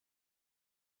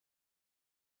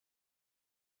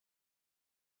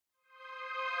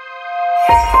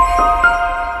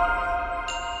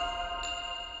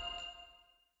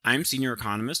I'm Senior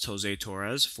Economist Jose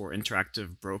Torres for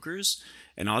Interactive Brokers,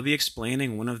 and I'll be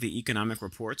explaining one of the economic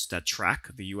reports that track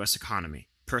the U.S. economy,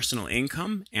 Personal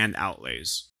Income and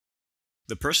Outlays.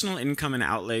 The Personal Income and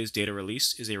Outlays data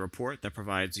release is a report that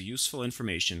provides useful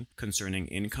information concerning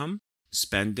income,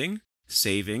 spending,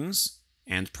 savings,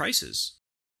 and prices.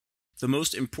 The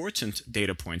most important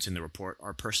data points in the report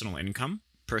are personal income,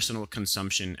 personal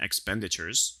consumption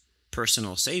expenditures,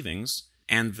 personal savings,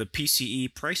 and the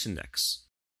PCE price index.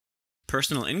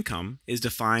 Personal income is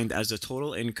defined as the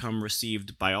total income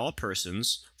received by all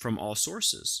persons from all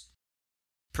sources.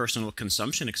 Personal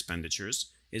consumption expenditures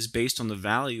is based on the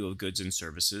value of goods and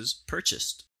services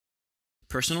purchased.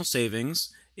 Personal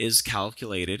savings is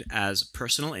calculated as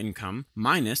personal income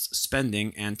minus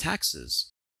spending and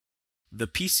taxes. The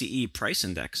PCE price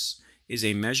index is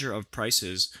a measure of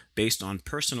prices based on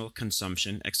personal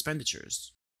consumption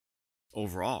expenditures.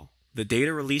 Overall, the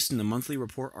data released in the monthly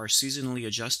report are seasonally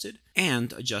adjusted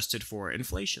and adjusted for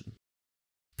inflation.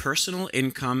 Personal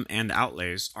income and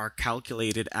outlays are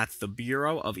calculated at the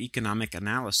Bureau of Economic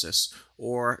Analysis,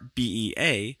 or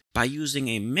BEA, by using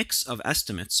a mix of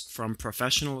estimates from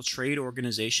professional trade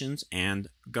organizations and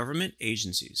government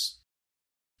agencies.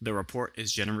 The report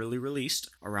is generally released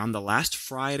around the last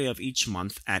Friday of each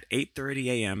month at 8:30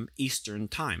 a.m. Eastern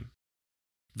Time.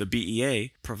 The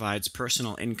BEA provides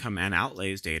personal income and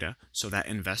outlays data so that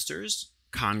investors,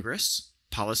 Congress,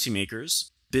 policymakers,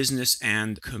 business,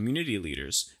 and community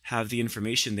leaders have the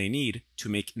information they need to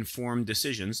make informed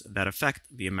decisions that affect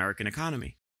the American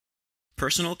economy.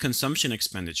 Personal consumption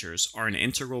expenditures are an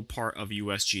integral part of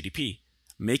U.S. GDP,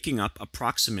 making up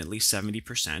approximately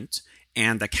 70%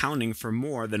 and accounting for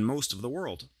more than most of the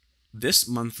world. This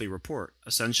monthly report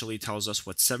essentially tells us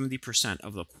what 70%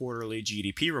 of the quarterly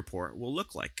GDP report will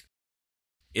look like.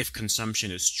 If consumption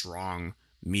is strong,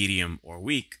 medium, or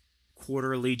weak,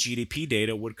 quarterly GDP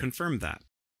data would confirm that.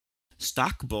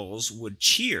 Stock bulls would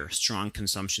cheer strong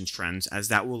consumption trends as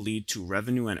that will lead to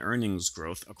revenue and earnings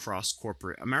growth across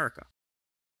corporate America.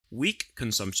 Weak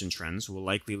consumption trends will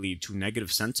likely lead to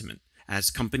negative sentiment as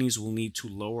companies will need to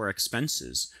lower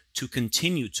expenses to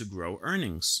continue to grow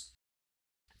earnings.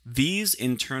 These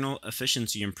internal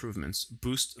efficiency improvements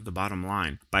boost the bottom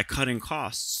line by cutting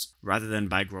costs rather than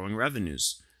by growing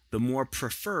revenues, the more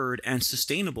preferred and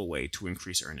sustainable way to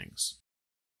increase earnings.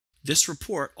 This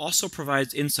report also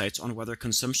provides insights on whether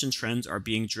consumption trends are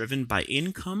being driven by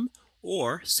income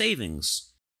or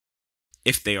savings.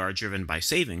 If they are driven by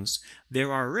savings,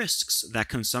 there are risks that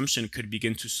consumption could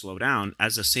begin to slow down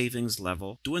as the savings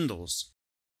level dwindles.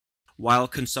 While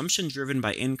consumption driven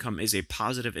by income is a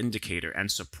positive indicator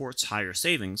and supports higher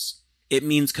savings, it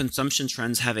means consumption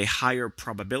trends have a higher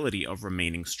probability of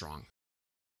remaining strong.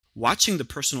 Watching the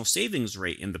personal savings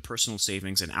rate in the Personal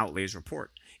Savings and Outlays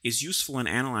report is useful in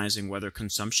analyzing whether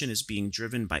consumption is being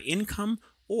driven by income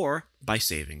or by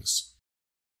savings.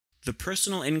 The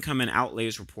Personal Income and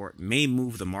Outlays report may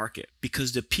move the market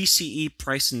because the PCE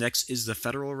price index is the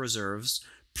Federal Reserve's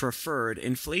preferred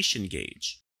inflation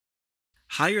gauge.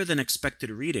 Higher than expected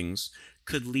readings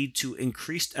could lead to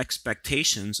increased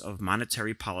expectations of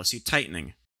monetary policy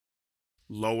tightening.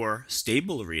 Lower,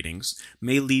 stable readings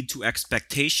may lead to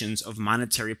expectations of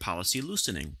monetary policy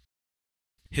loosening.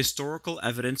 Historical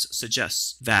evidence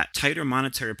suggests that tighter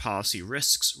monetary policy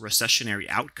risks recessionary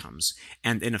outcomes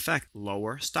and, in effect,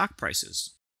 lower stock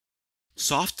prices.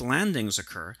 Soft landings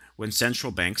occur when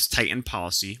central banks tighten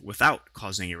policy without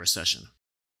causing a recession.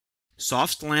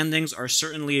 Soft landings are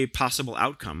certainly a possible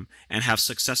outcome and have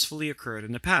successfully occurred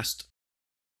in the past.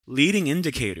 Leading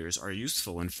indicators are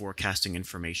useful in forecasting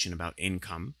information about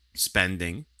income,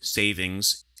 spending,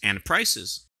 savings, and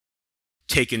prices.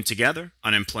 Taken together,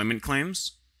 unemployment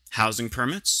claims, housing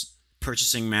permits,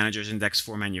 purchasing managers' index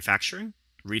for manufacturing,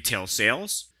 retail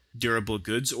sales, durable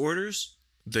goods orders,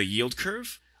 the yield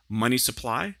curve, money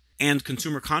supply, and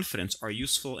consumer confidence are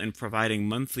useful in providing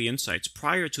monthly insights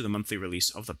prior to the monthly release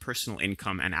of the Personal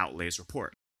Income and Outlays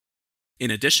report.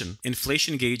 In addition,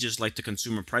 inflation gauges like the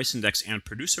Consumer Price Index and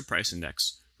Producer Price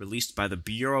Index, released by the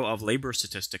Bureau of Labor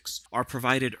Statistics, are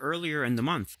provided earlier in the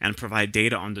month and provide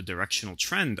data on the directional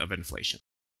trend of inflation.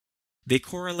 They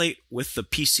correlate with the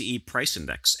PCE price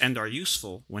index and are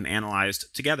useful when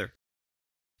analyzed together.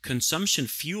 Consumption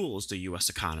fuels the U.S.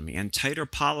 economy, and tighter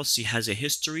policy has a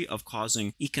history of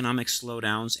causing economic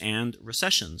slowdowns and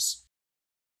recessions.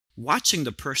 Watching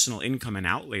the Personal Income and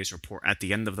Outlays report at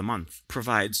the end of the month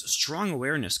provides strong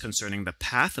awareness concerning the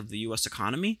path of the U.S.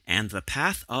 economy and the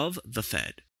path of the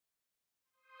Fed.